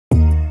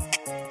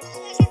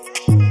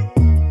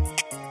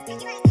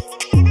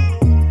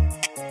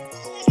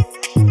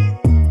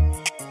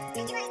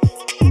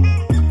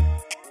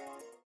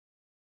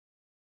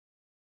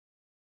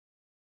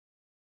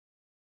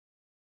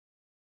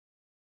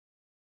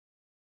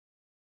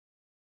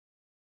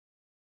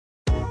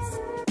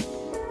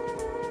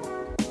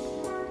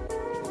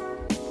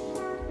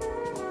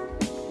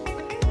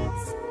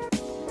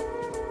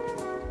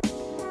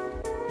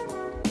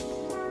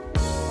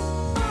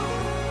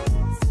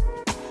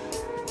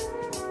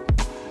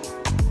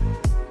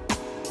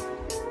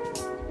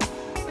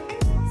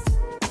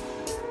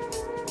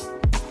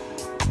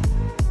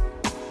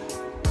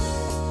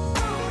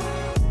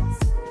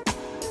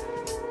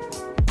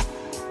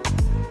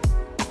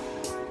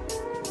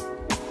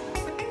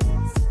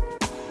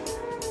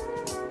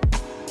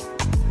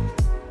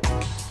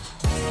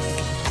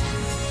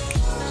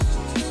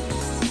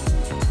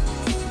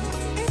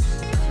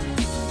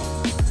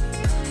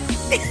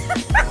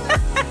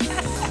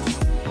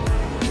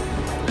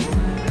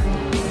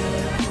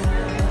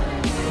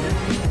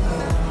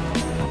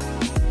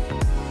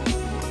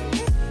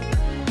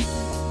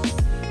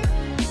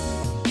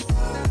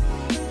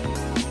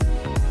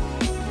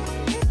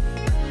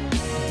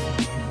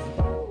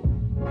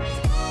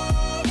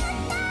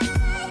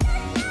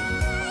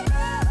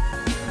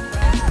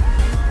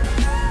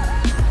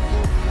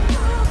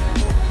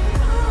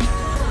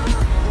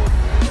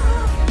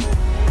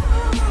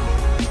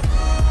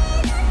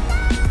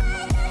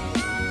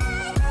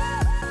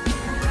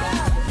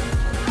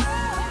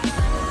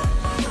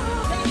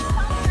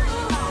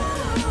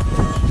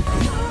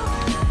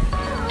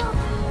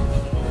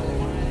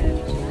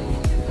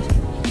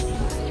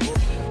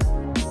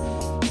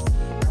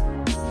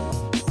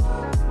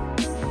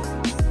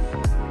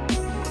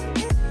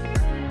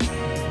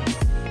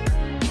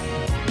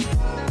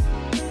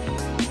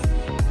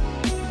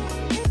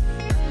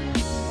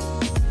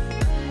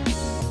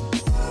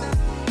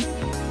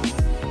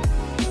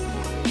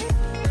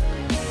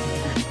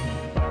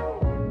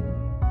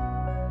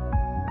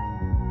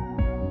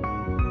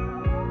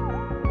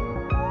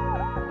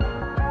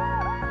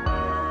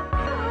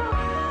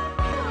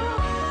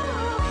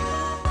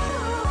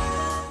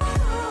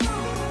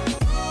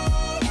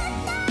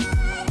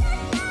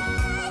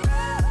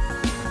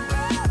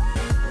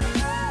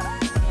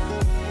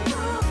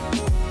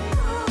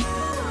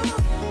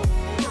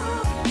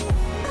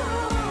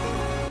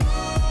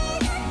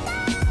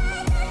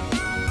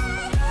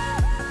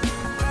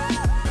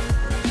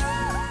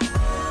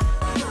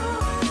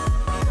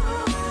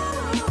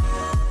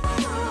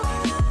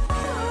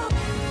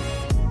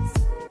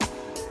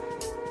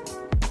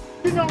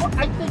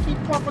I think he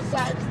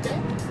prophesied his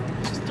death.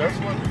 That's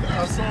what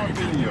I saw a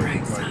video.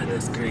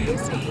 That's crazy.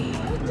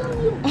 I'm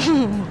telling you.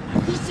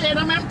 He said,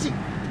 I'm empty.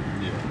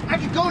 Yeah. I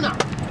can go now. I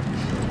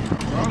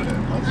saw that.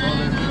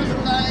 And I was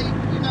like,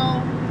 you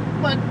know,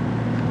 but.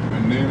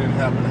 And then it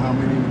happened how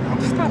many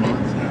months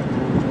after?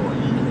 Or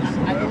years?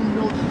 I don't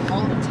know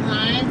all the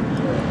time.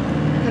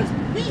 Because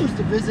we used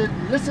to visit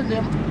and listen to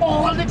him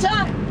all the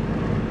time.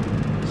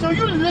 So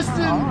you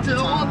listen to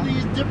all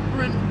these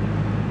different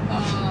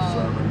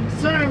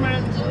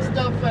sermons and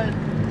stuff,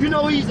 and you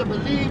know he's a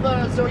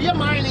believer, so your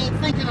mind ain't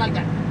thinking like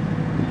that.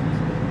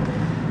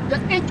 The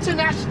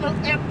international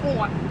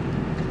airport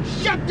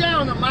shut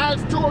down, and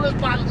Miles told us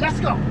about it. Let's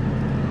go.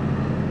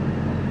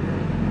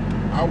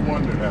 I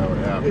wondered how it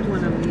happened.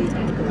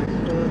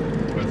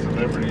 When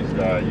celebrities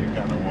die, you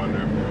kind of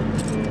wonder if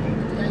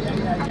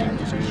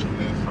there's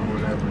this or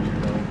whatever, you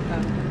know.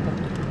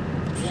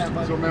 Yeah,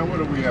 but so man, what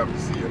do we have to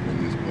see up in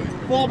this place?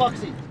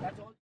 $4 each. That's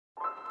all.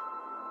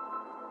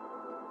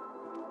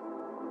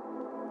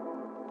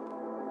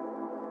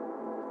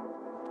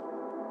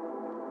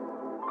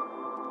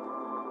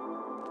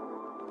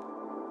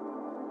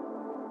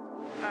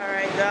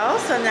 Alright y'all,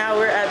 so now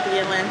we're at the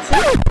Atlantis.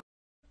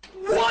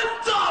 What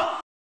the?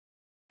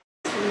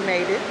 We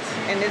made it,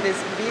 and it is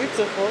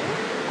beautiful,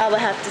 I will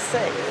have to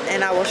say.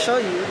 And I will show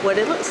you what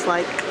it looks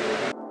like.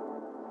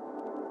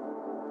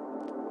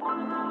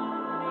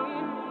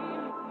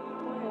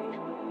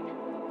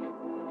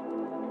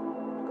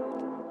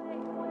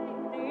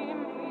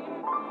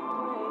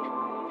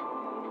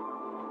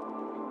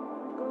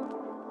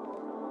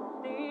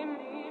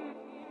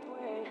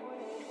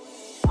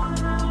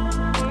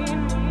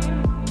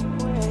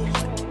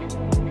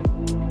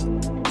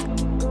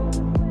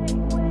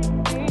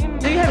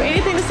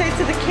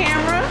 To the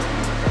camera.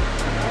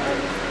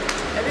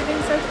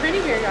 Everything's so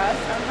pretty here, guys.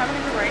 I'm having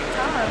a great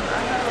time.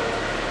 I hope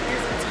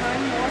there's a ton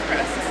more for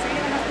us to see.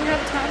 I hope we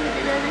have time to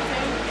do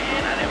everything,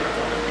 and I never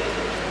will leave.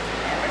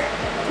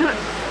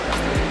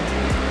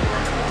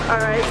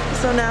 Alright,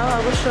 so now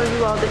I will show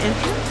you all the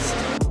entrance.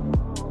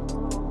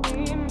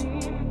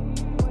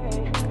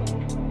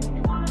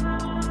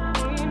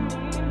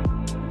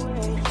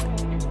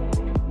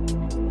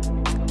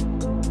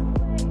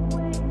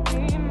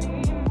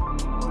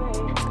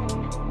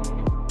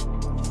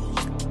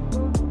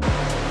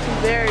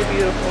 Very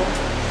beautiful.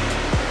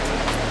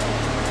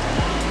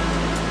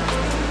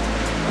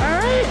 All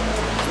right,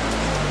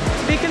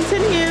 to be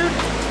continued.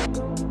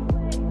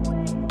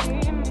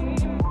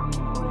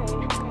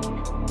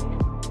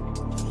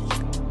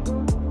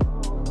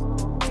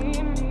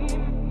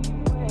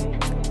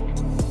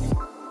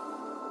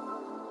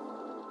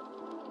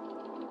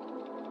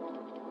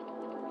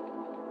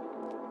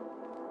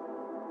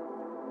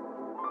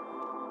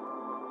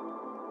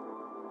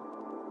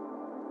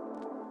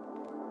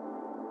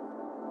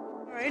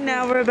 Right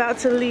now we're about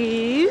to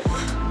leave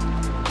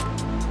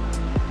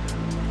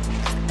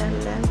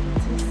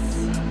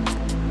Atlantis.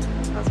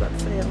 I was about to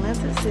say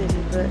Atlantic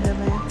City, but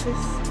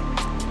Atlantis.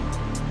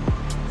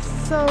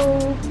 So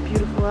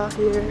beautiful out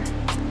here.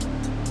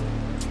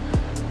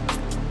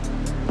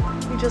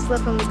 We just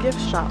left from the gift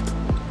shop.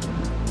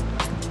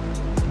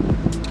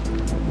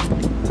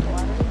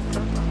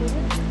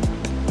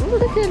 Ooh,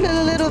 look at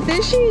the little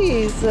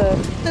fishies.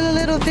 The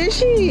little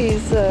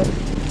fishies.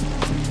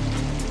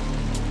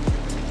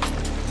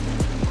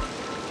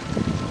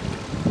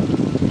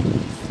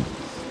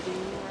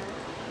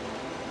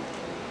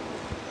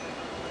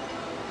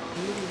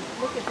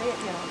 Look at that,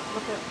 y'all.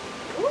 Look at.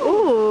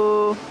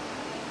 Ooh.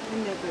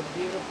 Isn't that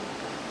beautiful?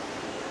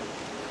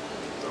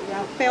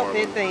 Y'all felt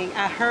that thing.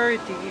 I heard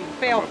you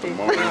felt it.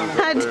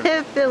 I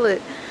did feel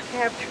it.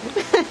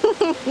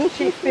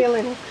 She's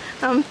feeling it.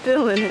 I'm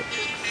feeling it.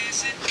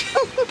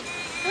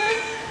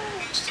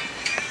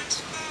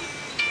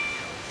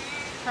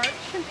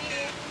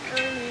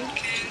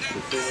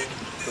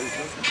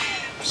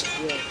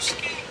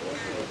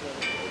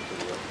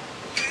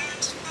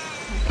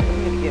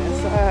 Get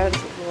inside.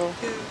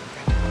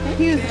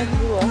 It's a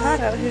little hot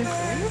out here.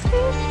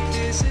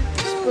 It's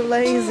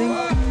blazing.